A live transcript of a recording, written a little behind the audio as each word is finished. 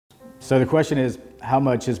So the question is, how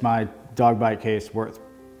much is my dog bite case worth?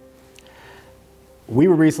 We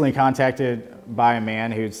were recently contacted by a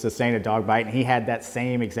man who sustained a dog bite, and he had that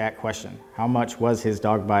same exact question. How much was his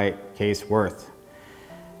dog bite case worth?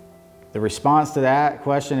 The response to that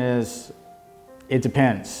question is, it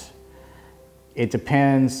depends. It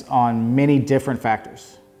depends on many different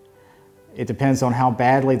factors. It depends on how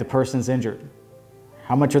badly the person's injured.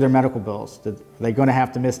 How much are their medical bills? Are they going to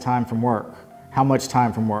have to miss time from work? How much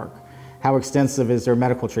time from work? How extensive is their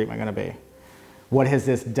medical treatment going to be? What has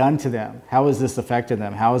this done to them? How has this affected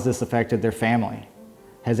them? How has this affected their family?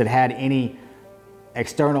 Has it had any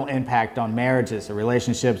external impact on marriages or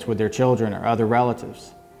relationships with their children or other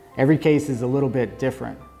relatives? Every case is a little bit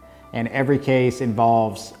different, and every case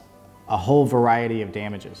involves a whole variety of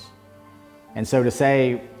damages. And so to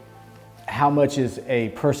say how much is a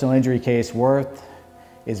personal injury case worth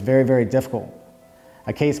is very, very difficult.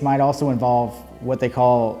 A case might also involve what they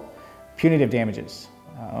call punitive damages.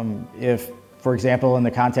 If, for example, in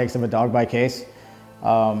the context of a dog bite case,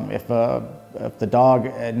 if the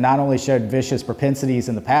dog not only showed vicious propensities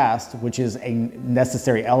in the past, which is a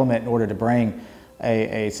necessary element in order to bring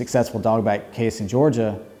a successful dog bite case in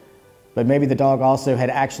Georgia, but maybe the dog also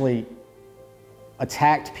had actually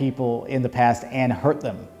attacked people in the past and hurt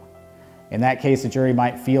them. In that case, the jury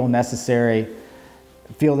might feel that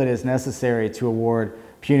it is necessary to award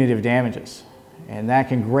punitive damages. And that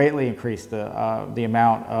can greatly increase the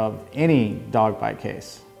amount of any dog bite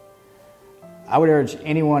case. I would urge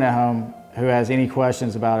anyone at home who has any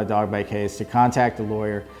questions about a dog bite case to contact a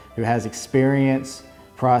lawyer who has experience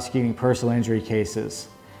prosecuting personal injury cases,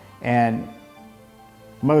 and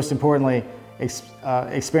most importantly,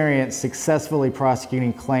 experience successfully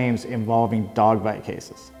prosecuting claims involving dog bite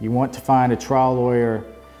cases. You want to find a trial lawyer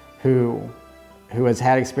who has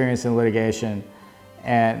had experience in litigation,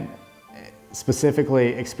 and specifically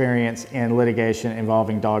experience in litigation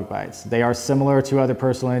involving dog bites. They are similar to other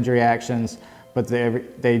personal injury actions, but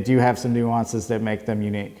they do have some nuances that make them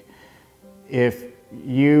unique. If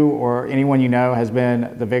you or anyone you know has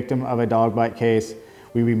been the victim of a dog bite case,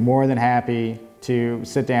 we'd be more than happy to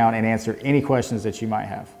sit down and answer any questions that you might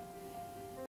have.